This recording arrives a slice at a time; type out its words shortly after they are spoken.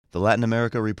The Latin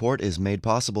America Report is made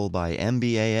possible by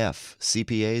MBAF,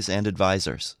 CPAs and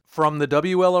advisors. From the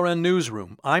WLRN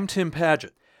Newsroom, I'm Tim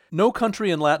Padgett. No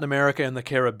country in Latin America and the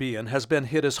Caribbean has been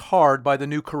hit as hard by the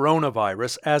new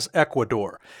coronavirus as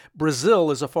Ecuador. Brazil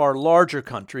is a far larger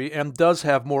country and does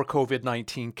have more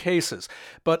COVID-19 cases,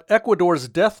 but Ecuador's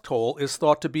death toll is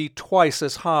thought to be twice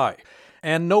as high.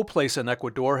 And no place in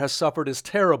Ecuador has suffered as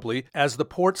terribly as the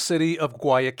port city of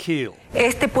Guayaquil.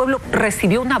 Este pueblo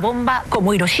recibió una bomba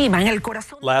como Hiroshima en el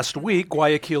corazón. Last week,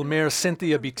 Guayaquil Mayor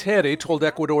Cynthia Viteri told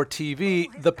Ecuador TV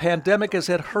the pandemic has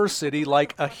hit her city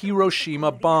like a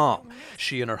Hiroshima bomb.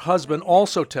 She and her husband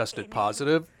also tested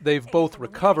positive. They've both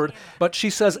recovered, but she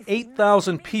says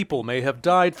 8,000 people may have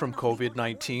died from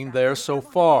COVID-19 there so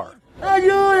far.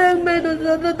 Ayúdenme,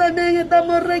 nosotros también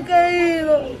estamos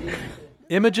recaídos.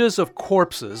 Images of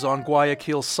corpses on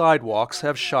Guayaquil sidewalks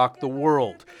have shocked the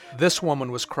world. This woman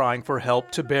was crying for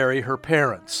help to bury her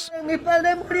parents. Mis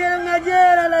padres murieron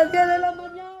ayer a las 10 de la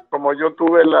mañana. Como yo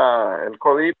tuve el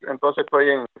COVID, entonces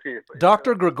estoy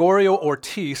Dr. Gregorio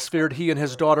Ortiz feared he and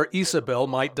his daughter Isabel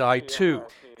might die too.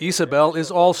 Isabel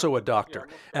is also a doctor.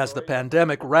 As the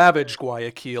pandemic ravaged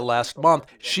Guayaquil last month,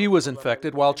 she was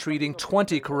infected while treating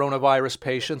 20 coronavirus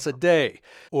patients a day.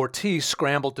 Ortiz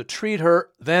scrambled to treat her,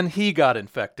 then he got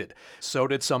infected. So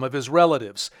did some of his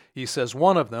relatives. He says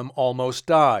one of them almost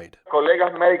died.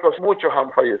 Colegas médicos, muchos han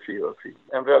fallecido, sí.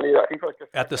 En realidad,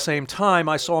 At the same time,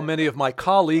 I saw many of my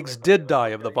colleagues did die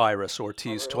of the virus,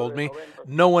 Ortiz told me.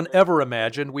 No one ever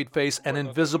imagined we'd face an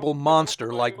invisible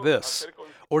monster like this.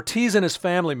 Ortiz and his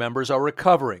family members are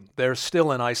recovering. They're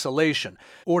still in isolation.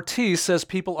 Ortiz says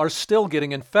people are still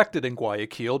getting infected in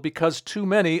Guayaquil because too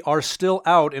many are still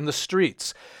out in the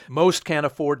streets. Most can't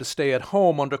afford to stay at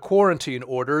home under quarantine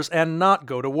orders and not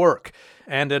go to work.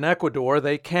 And in Ecuador,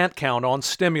 they can't count on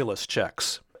stimulus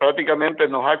checks. prácticamente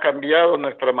nos ha cambiado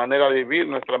nuestra manera de vivir,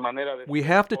 nuestra manera de... We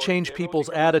have to change people's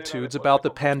attitudes about the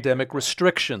pandemic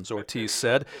restrictions, Ortiz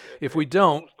said. If we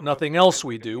don't, nothing else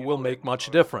we do will make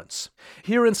much difference.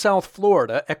 Here in South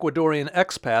Florida, Ecuadorian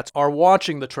expats are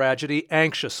watching the tragedy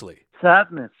anxiously.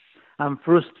 Sadness and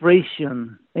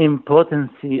frustration,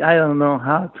 impotency. I don't know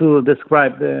how to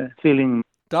describe the feeling.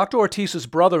 Dr. Ortiz's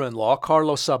brother-in-law,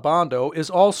 Carlos Sabando, is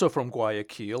also from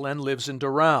Guayaquil and lives in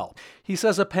Doral. He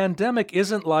says a pandemic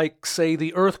isn't like, say,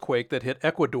 the earthquake that hit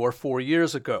Ecuador 4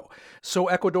 years ago. So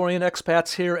Ecuadorian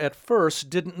expats here at first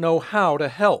didn't know how to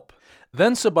help.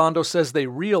 Then Sabando says they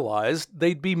realized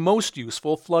they'd be most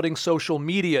useful flooding social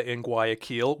media in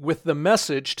Guayaquil with the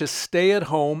message to stay at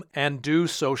home and do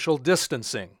social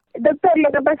distancing.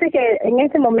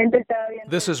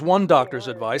 This is one doctor's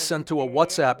advice sent to a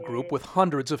WhatsApp group with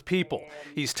hundreds of people.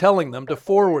 He's telling them to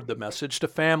forward the message to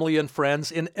family and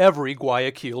friends in every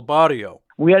Guayaquil barrio.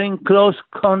 We are in close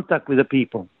contact with the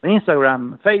people.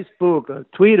 Instagram, Facebook,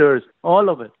 Twitter, all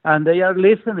of it. And they are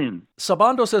listening.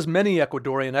 Sabando says many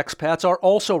Ecuadorian expats are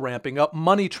also ramping up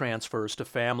money transfers to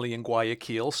family in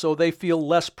Guayaquil so they feel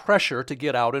less pressure to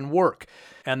get out and work.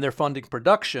 And they're funding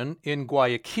production in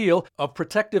Guayaquil of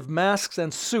protective masks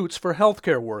and suits for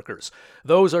healthcare workers.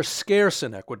 Those are scarce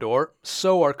in Ecuador.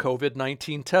 So are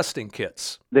COVID-19 testing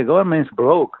kits. The government's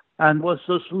broke and was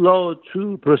so slow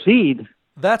to proceed.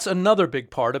 That's another big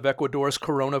part of Ecuador's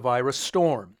coronavirus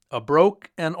storm, a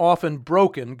broke and often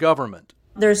broken government.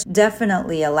 There's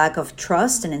definitely a lack of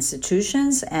trust in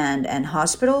institutions and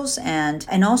hospitals and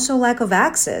also lack of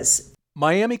access.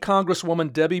 Miami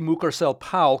Congresswoman Debbie Mucarsel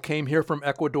Powell came here from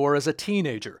Ecuador as a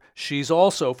teenager. She's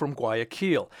also from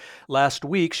Guayaquil. Last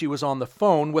week, she was on the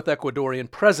phone with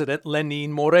Ecuadorian President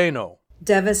Lenín Moreno.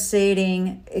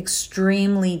 Devastating,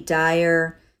 extremely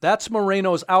dire. That's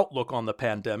Moreno's outlook on the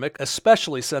pandemic,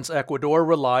 especially since Ecuador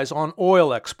relies on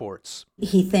oil exports.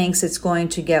 He thinks it's going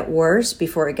to get worse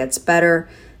before it gets better.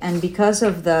 And because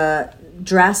of the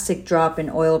drastic drop in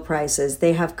oil prices,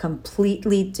 they have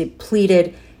completely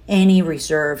depleted any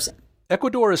reserves.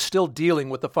 Ecuador is still dealing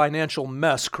with the financial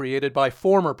mess created by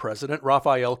former President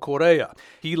Rafael Correa.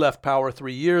 He left power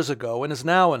 3 years ago and is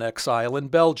now in exile in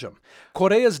Belgium.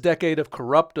 Correa's decade of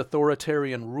corrupt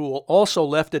authoritarian rule also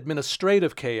left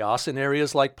administrative chaos in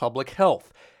areas like public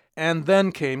health. And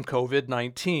then came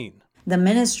COVID-19. The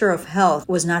Minister of Health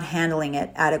was not handling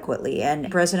it adequately,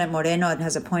 and President Moreno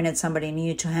has appointed somebody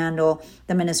new to handle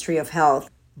the Ministry of Health.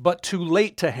 But too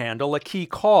late to handle a key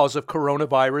cause of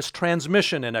coronavirus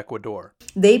transmission in Ecuador.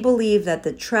 They believe that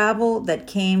the travel that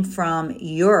came from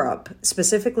Europe,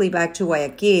 specifically back to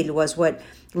Guayaquil, was what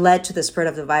led to the spread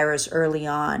of the virus early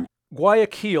on.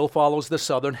 Guayaquil follows the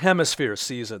Southern Hemisphere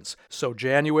seasons, so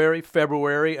January,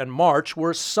 February, and March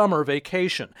were summer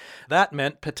vacation. That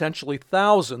meant potentially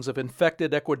thousands of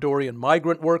infected Ecuadorian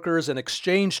migrant workers and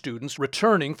exchange students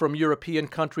returning from European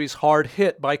countries hard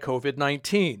hit by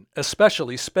COVID-19,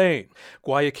 especially Spain.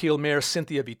 Guayaquil Mayor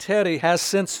Cynthia Viteri has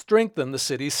since strengthened the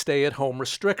city's stay-at-home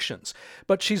restrictions,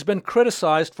 but she's been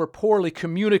criticized for poorly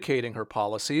communicating her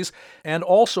policies and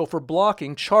also for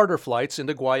blocking charter flights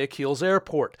into Guayaquil's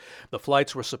airport. The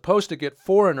flights were supposed to get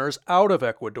foreigners out of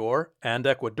Ecuador and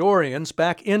Ecuadorians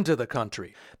back into the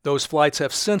country. Those flights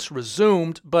have since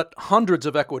resumed, but hundreds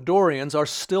of Ecuadorians are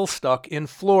still stuck in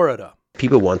Florida.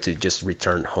 People want to just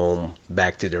return home,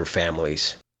 back to their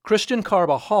families. Christian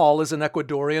Carbajal is an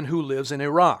Ecuadorian who lives in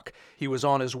Iraq. He was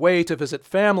on his way to visit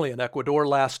family in Ecuador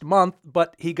last month,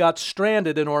 but he got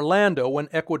stranded in Orlando when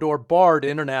Ecuador barred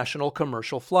international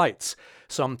commercial flights.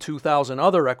 Some 2,000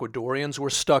 other Ecuadorians were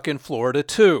stuck in Florida,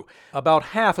 too. About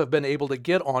half have been able to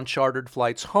get on chartered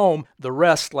flights home. The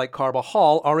rest, like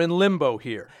Carbajal, are in limbo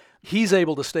here. He's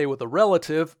able to stay with a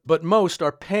relative, but most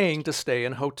are paying to stay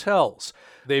in hotels.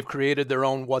 They've created their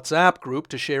own WhatsApp group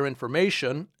to share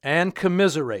information and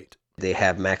commiserate. They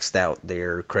have maxed out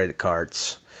their credit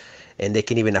cards, and they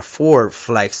can even afford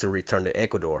flights to return to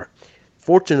Ecuador.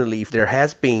 Fortunately, there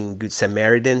has been Good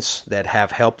Samaritans that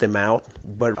have helped them out,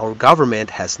 but our government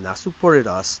has not supported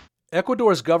us.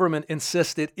 Ecuador's government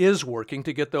insists it is working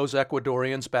to get those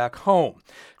Ecuadorians back home.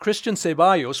 Christian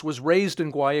Ceballos was raised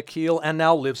in Guayaquil and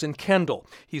now lives in Kendall.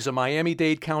 He's a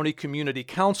Miami-Dade County Community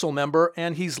Council member,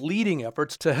 and he's leading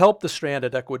efforts to help the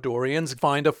stranded Ecuadorians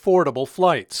find affordable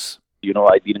flights.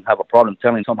 I didn't have a problem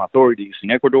telling some authorities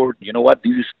in Ecuador, this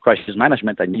is crisis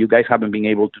management and you guys haven't been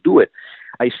able to do it.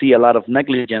 I see a lot of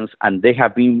negligence and they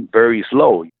have been very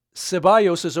slow.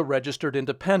 Ceballos is a registered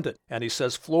independent, and he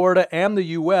says Florida and the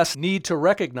U.S. need to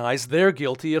recognize they're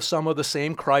guilty of some of the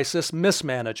same crisis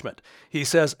mismanagement. He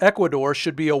says Ecuador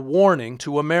should be a warning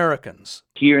to Americans.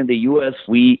 Here in the U.S.,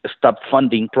 we stopped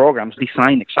funding programs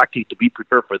designed exactly to be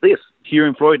prepared for this. Here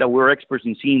in Florida, we're experts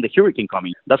in seeing the hurricane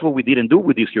coming. That's what we didn't do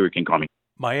with this hurricane coming.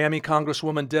 Miami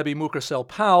Congresswoman Debbie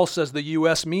Mucarsel-Powell says the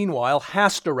U.S., meanwhile,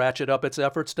 has to ratchet up its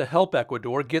efforts to help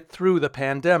Ecuador get through the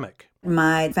pandemic.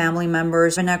 My family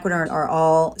members in Ecuador are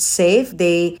all safe.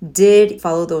 They did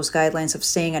follow those guidelines of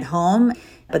staying at home.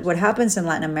 But what happens in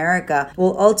Latin America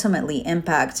will ultimately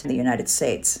impact the United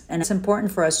States. And it's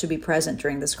important for us to be present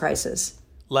during this crisis.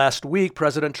 Last week,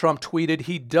 President Trump tweeted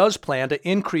he does plan to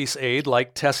increase aid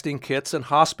like testing kits and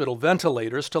hospital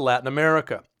ventilators to Latin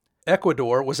America.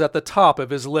 Ecuador was at the top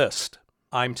of his list.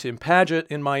 I'm Tim Padgett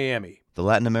in Miami. The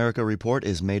Latin America Report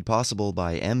is made possible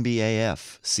by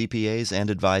MBAF, CPAs and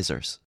advisors.